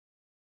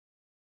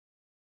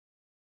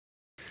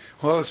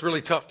Well, it's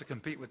really tough to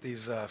compete with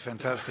these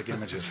fantastic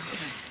images.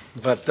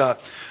 But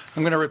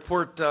I'm going to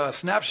report a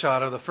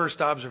snapshot of the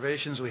first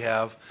observations we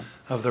have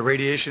of the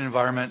radiation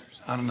environment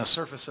on the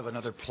surface of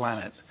another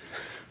planet,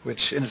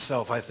 which in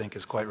itself I think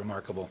is quite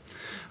remarkable.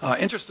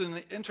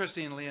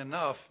 Interestingly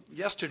enough,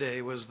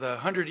 yesterday was the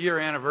 100-year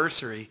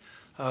anniversary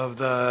of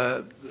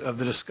the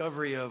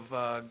discovery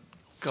of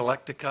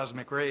galactic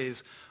cosmic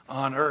rays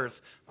on Earth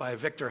by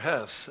Victor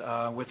Hess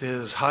with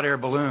his hot air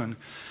balloon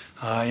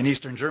in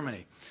eastern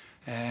Germany.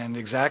 And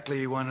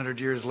exactly 100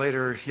 years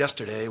later,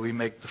 yesterday, we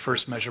make the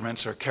first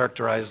measurements or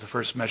characterize the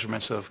first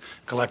measurements of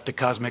galactic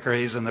cosmic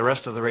rays and the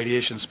rest of the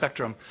radiation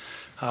spectrum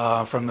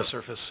from the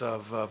surface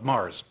of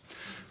Mars.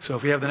 So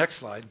if we have the next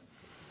slide,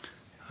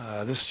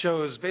 this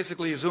shows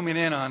basically zooming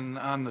in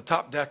on the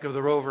top deck of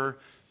the rover,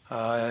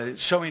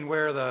 showing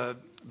where the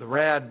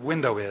rad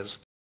window is.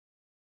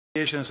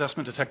 Radiation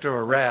Assessment Detector,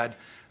 or rad,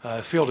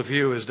 field of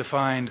view is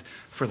defined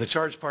for the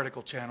charged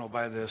particle channel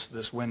by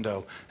this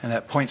window, and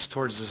that points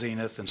towards the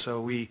zenith. And so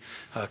we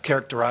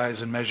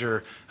characterize and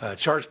measure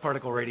charged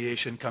particle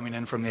radiation coming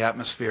in from the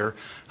atmosphere,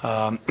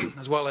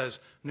 as well as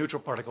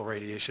neutral particle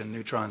radiation,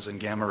 neutrons and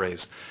gamma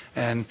rays.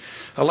 And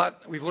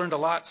we've learned a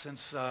lot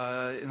since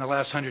in the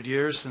last 100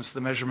 years, since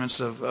the measurements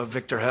of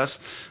Victor Hess.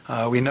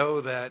 We know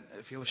that,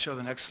 if you'll show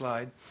the next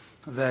slide,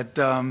 that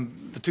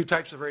the two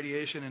types of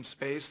radiation in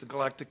space, the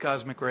galactic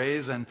cosmic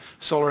rays and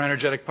solar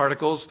energetic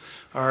particles,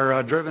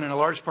 are driven in a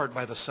large part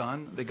by the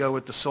sun. They go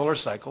with the solar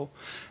cycle.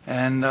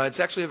 And it's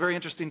actually a very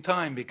interesting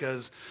time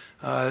because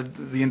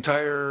the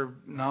entire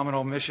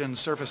nominal mission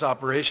surface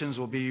operations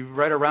will be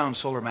right around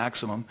solar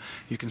maximum.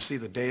 You can see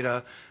the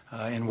data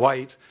in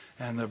white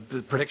and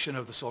the prediction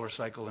of the solar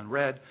cycle in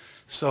red.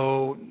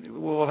 So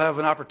we'll have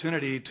an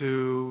opportunity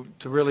to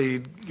really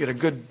get a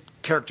good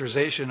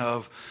characterization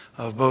of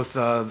both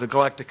the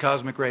galactic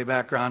cosmic ray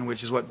background,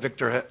 which is what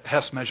Victor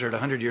Hess measured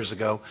 100 years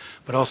ago,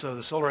 but also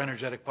the solar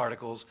energetic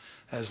particles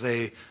as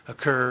they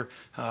occur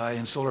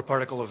in solar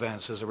particle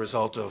events as a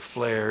result of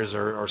flares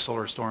or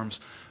solar storms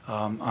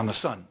on the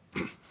sun.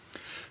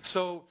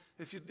 So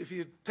if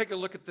you take a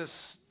look at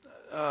this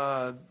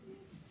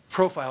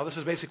profile, this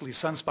is basically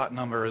sunspot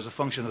number as a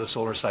function of the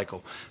solar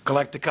cycle.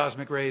 Galactic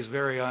cosmic rays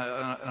vary on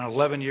an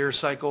 11-year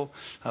cycle.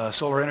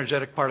 Solar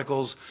energetic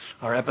particles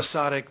are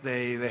episodic.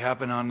 They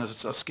happen on a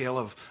scale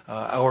of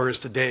hours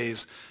to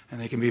days,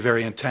 and they can be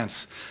very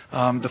intense.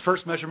 The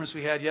first measurements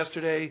we had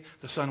yesterday,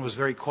 the sun was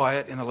very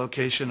quiet in the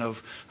location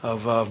of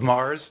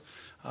Mars.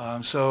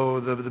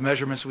 So the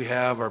measurements we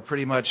have are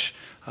pretty much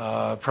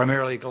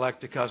primarily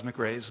galactic cosmic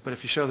rays. But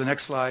if you show the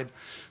next slide,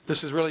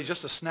 this is really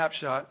just a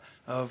snapshot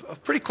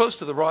of pretty close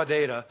to the raw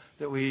data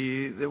that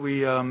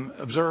we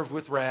observed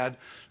with rad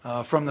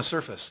from the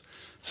surface.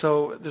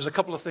 So there's a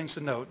couple of things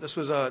to note. This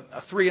was a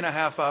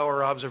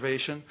 3.5-hour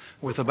observation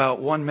with about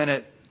 1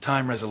 minute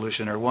time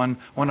resolution, or one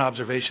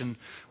observation,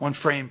 1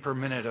 frame per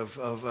minute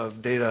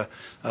of data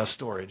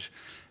storage.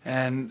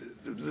 And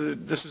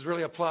this is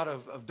really a plot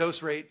of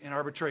dose rate in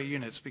arbitrary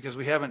units, because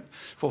we haven't,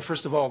 well,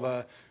 first of all,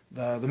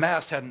 the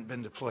mast hadn't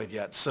been deployed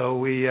yet,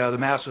 so the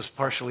mast was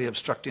partially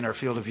obstructing our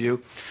field of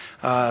view.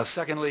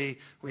 Secondly,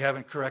 we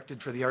haven't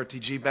corrected for the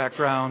RTG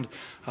background,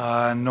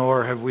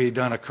 nor have we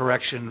done a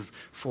correction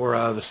for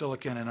the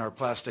silicon in our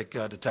plastic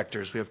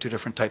detectors. We have 2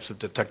 different types of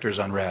detectors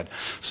on rad.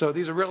 So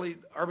these are really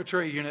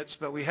arbitrary units,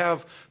 but we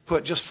have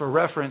put, just for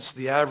reference,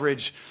 the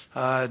average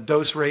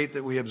dose rate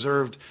that we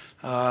observed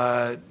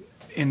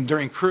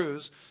during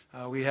cruise.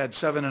 We had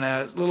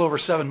a little over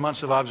 7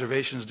 months of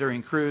observations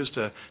during cruise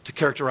to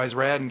characterize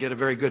rad and get a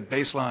very good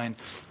baseline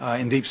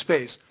in deep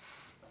space.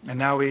 And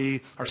now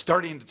we are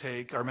starting to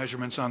take our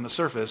measurements on the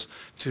surface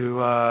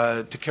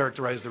to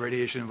characterize the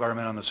radiation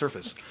environment on the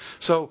surface.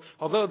 So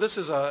although this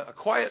is a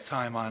quiet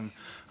time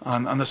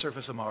on the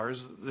surface of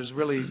Mars, there's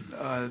really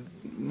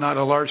not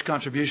a large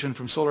contribution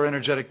from solar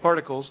energetic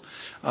particles.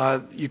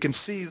 You can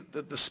see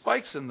that the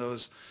spikes in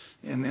those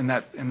in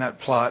that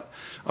plot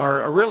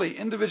are really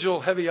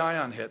individual heavy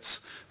ion hits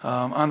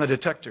on the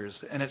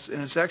detectors, and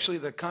it's actually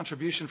the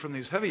contribution from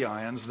these heavy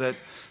ions that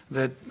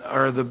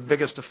are the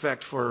biggest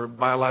effect for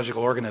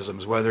biological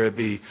organisms, whether it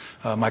be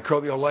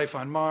microbial life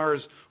on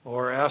Mars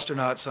or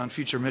astronauts on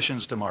future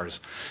missions to Mars.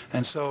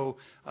 And so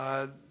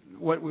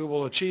what we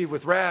will achieve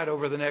with rad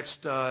over the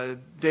next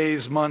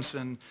days, months,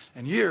 and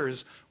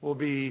years will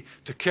be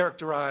to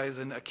characterize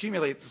and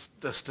accumulate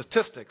the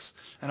statistics,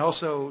 and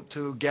also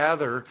to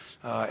gather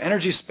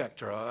energy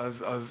spectra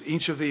of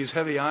each of these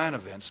heavy ion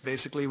events.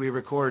 Basically, we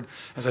record,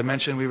 as I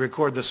mentioned, we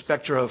record the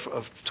spectra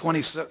of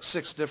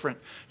 26 different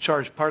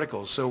charged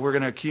particles. So we're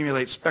going to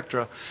accumulate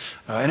spectra,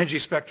 energy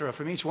spectra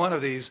from each one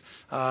of these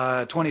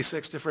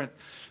 26 different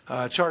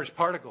charged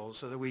particles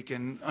so that we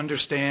can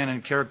understand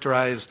and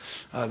characterize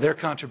their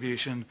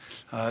contribution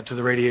to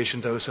the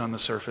radiation dose on the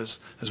surface,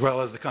 as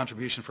well as the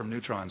contribution from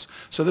neutrons.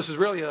 So this is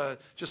really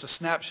just a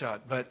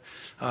snapshot, but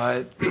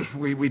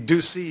we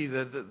do see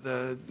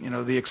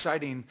the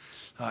exciting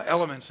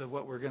elements of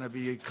what we're going to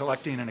be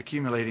collecting and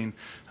accumulating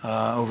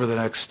over the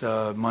next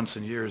months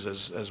and years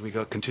as we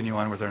continue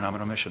on with our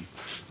nominal mission.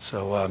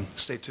 So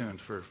stay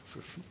tuned for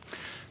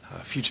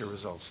future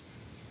results.